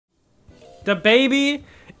DaBaby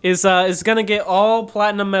is gonna get all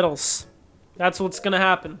platinum medals. That's what's gonna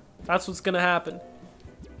happen. That's what's gonna happen.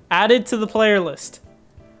 Added to the player list.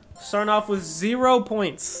 Starting off with 0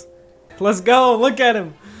 points. Let's go. Look at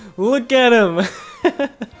him. Look at him.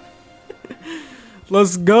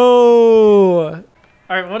 Let's go. All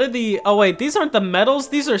right, what are the... Oh, wait. These aren't the medals.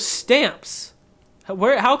 These are stamps.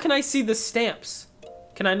 How can I see the stamps?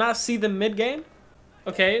 Can I not see the mid-game?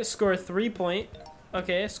 Okay, score a 3-point.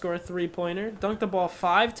 Okay, score a 3-pointer. Dunk the ball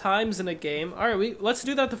 5 times in a game. All right, let's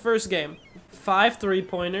do that the first game. 5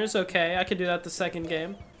 3-pointers. Okay, I could do that the second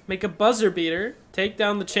game. Make a buzzer beater. Take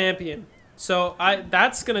down the champion. So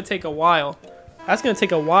that's gonna take a while. That's gonna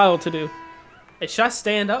take a while to do. Hey, should I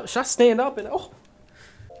stand up? Should I stand up and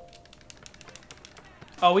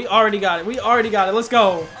Oh, we already got it. We already got it. Let's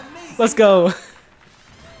go. Let's go.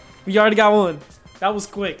 We already got one. That was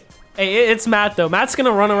quick. Hey, it's Matt though. Matt's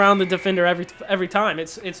gonna run around the defender every time.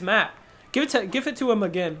 It's Matt. Give it to him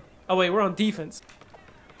again. Oh wait, we're on defense.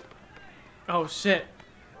 Oh shit.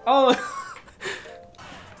 Oh,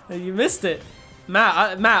 you missed it,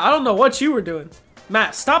 Matt. Matt, I don't know what you were doing.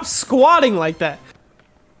 Matt, stop squatting like that.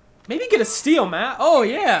 Maybe get a steal, Matt. Oh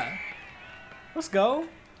yeah. Let's go.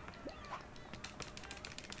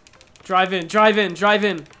 Drive in, drive in, drive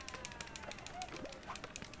in.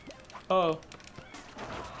 Uh-oh.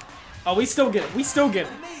 Oh, we still get it. We still get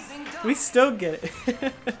it. We still get it.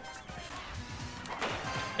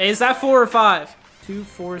 Hey, is that 4 or 5? 2,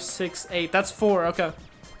 4, 6, 8. That's 4. Okay.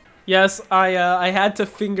 Yes, I had to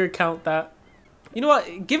finger count that. You know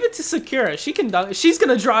what? Give it to Sakura. She can dunk. She's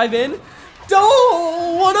gonna drive in.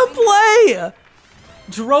 Oh, what a play!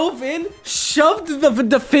 Drove in, shoved the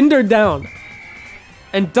defender down,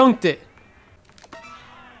 and dunked it.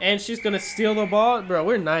 And she's gonna steal the ball. Bro,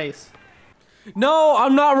 we're nice. No,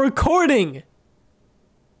 I'm not recording.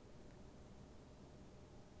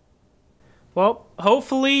 Well,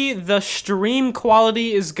 hopefully the stream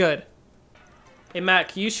quality is good. Hey, Matt,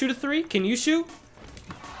 can you shoot a 3? Can you shoot?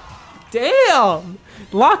 Damn!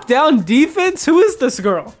 Lockdown defense? Who is this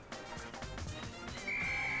girl?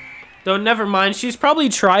 Though, never mind. She's probably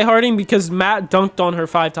tryharding because Matt dunked on her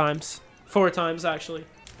 5 times. 4 times, actually.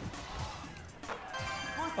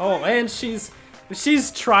 Oh, and she's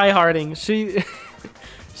tryharding.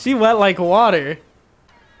 She wet like water.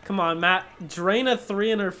 Come on, Matt. Drain a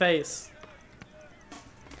 3 in her face.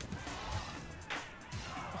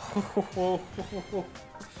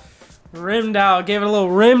 Rimmed out. Gave it a little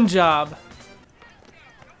rim job.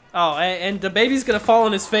 Oh, and DaBaby's gonna fall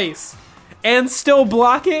on his face. And still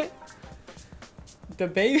block it?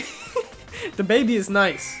 DaBaby? DaBaby is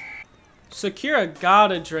nice. Sakura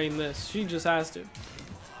gotta drain this. She just has to.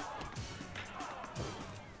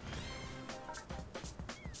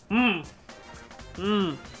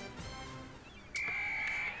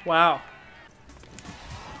 Wow.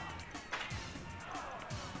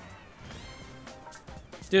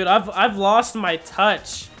 Dude, I've lost my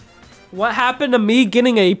touch. What happened to me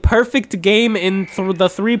getting a perfect game in the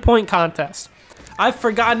 3-point contest? I've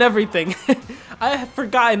forgotten everything. I have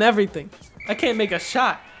forgotten everything. I can't make a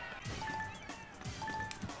shot.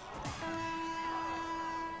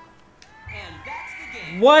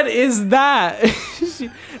 What is that?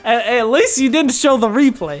 At least you didn't show the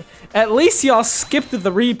replay. At least y'all skipped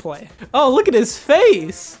the replay. Oh, look at his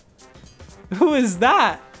face. Who is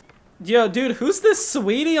that? Yo, dude, who's this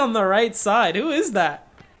sweetie on the right side? Who is that?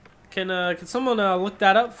 Can someone look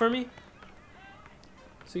that up for me?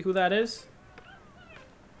 See who that is?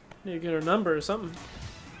 Need to get her number or something.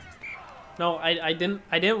 No, I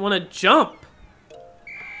didn't want to jump.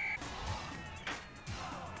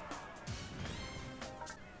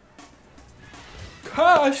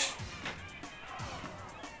 Gosh.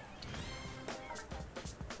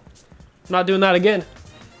 I'm not doing that again.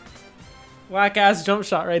 Whack ass jump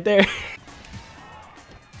shot right there.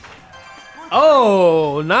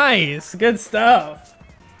 Oh, nice. Good stuff.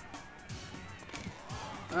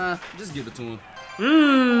 Just give it to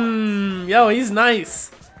him. Yo, he's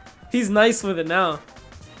nice. He's nice with it now.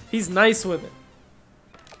 He's nice with it.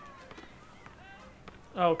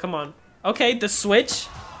 Oh, come on. Okay, the switch.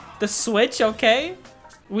 The switch, okay.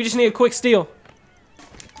 We just need a quick steal.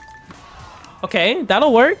 Okay,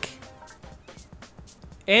 that'll work.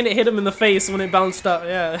 And it hit him in the face when it bounced up.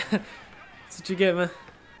 Yeah. That's what you get, man.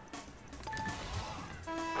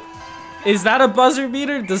 Is that a buzzer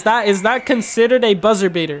beater? Is that considered a buzzer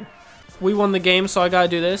beater? We won the game, so I gotta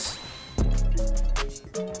do this.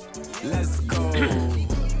 Let's go.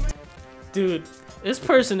 Dude, this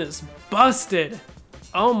person is busted.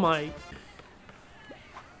 Oh my.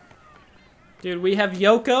 Dude, we have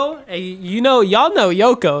Yoko. Hey, y'all know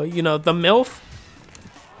Yoko. You know, the MILF.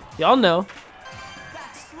 Y'all know.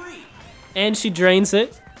 And she drains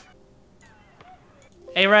it.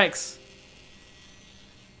 Hey, Rex.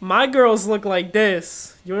 My girls look like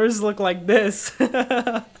this. Yours look like this.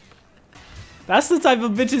 That's the type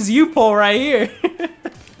of bitches you pull right here.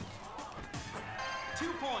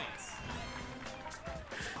 2 points.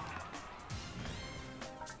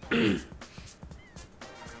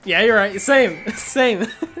 Yeah, you're right. Same. Same.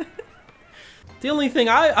 The only thing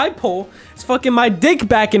I pull is fucking my dick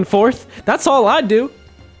back and forth. That's all I do.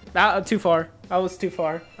 Too far. I was too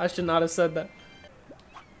far. I should not have said that.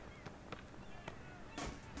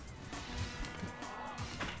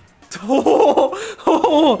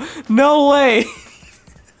 Oh, no way.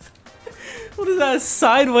 What is that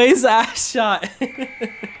sideways ass shot?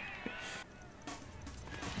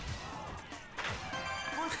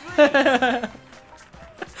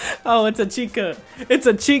 Oh, it's a cheat code. It's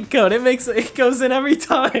a cheat code. It goes in every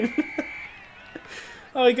time.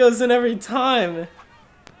 Oh, it goes in every time.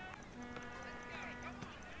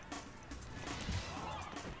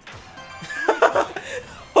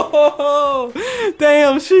 Oh,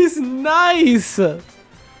 damn, she's nice.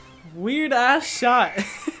 Weird ass shot.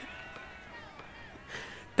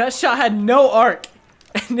 That shot had no arc,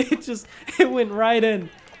 and it went right in.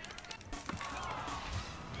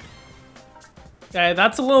 Yeah,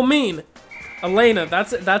 that's a little mean, Elena.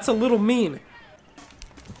 That's a little mean.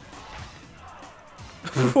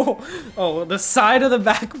 Oh, the side of the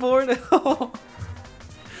backboard. Oh,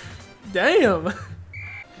 damn.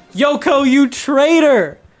 Yoko, you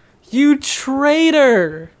traitor! You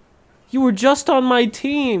traitor! You were just on my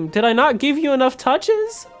team. Did I not give you enough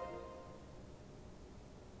touches?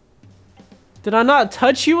 Did I not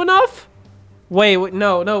touch you enough? Wait,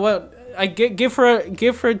 no, what? Give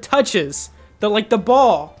her touches. Like the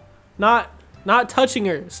ball, not touching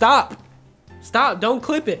her. Stop! Don't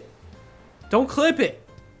clip it. Don't clip it.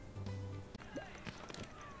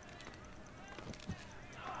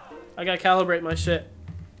 I gotta calibrate my shit.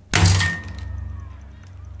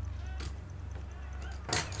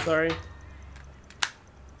 Sorry.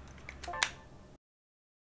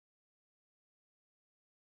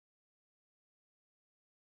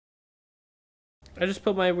 I just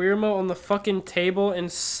put my Wiimote on the fucking table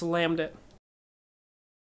and slammed it.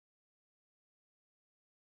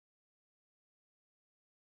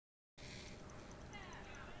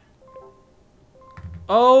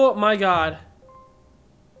 Oh my god.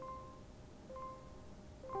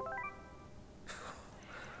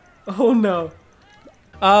 Oh no.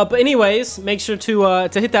 But anyways, make sure to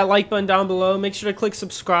hit that like button down below. Make sure to click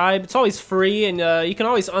subscribe. It's always free, and you can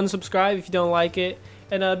always unsubscribe if you don't like it.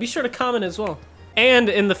 And be sure to comment as well. And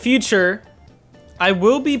in the future, I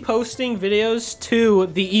will be posting videos to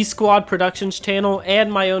the E Squad Productions channel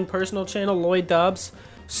and my own personal channel, Lloyd Dubs.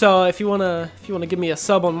 So if you wanna give me a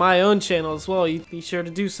sub on my own channel as well, you be sure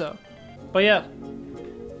to do so. But yeah,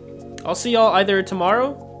 I'll see y'all either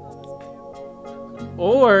tomorrow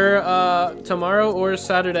or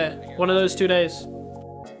Saturday. One of those 2 days.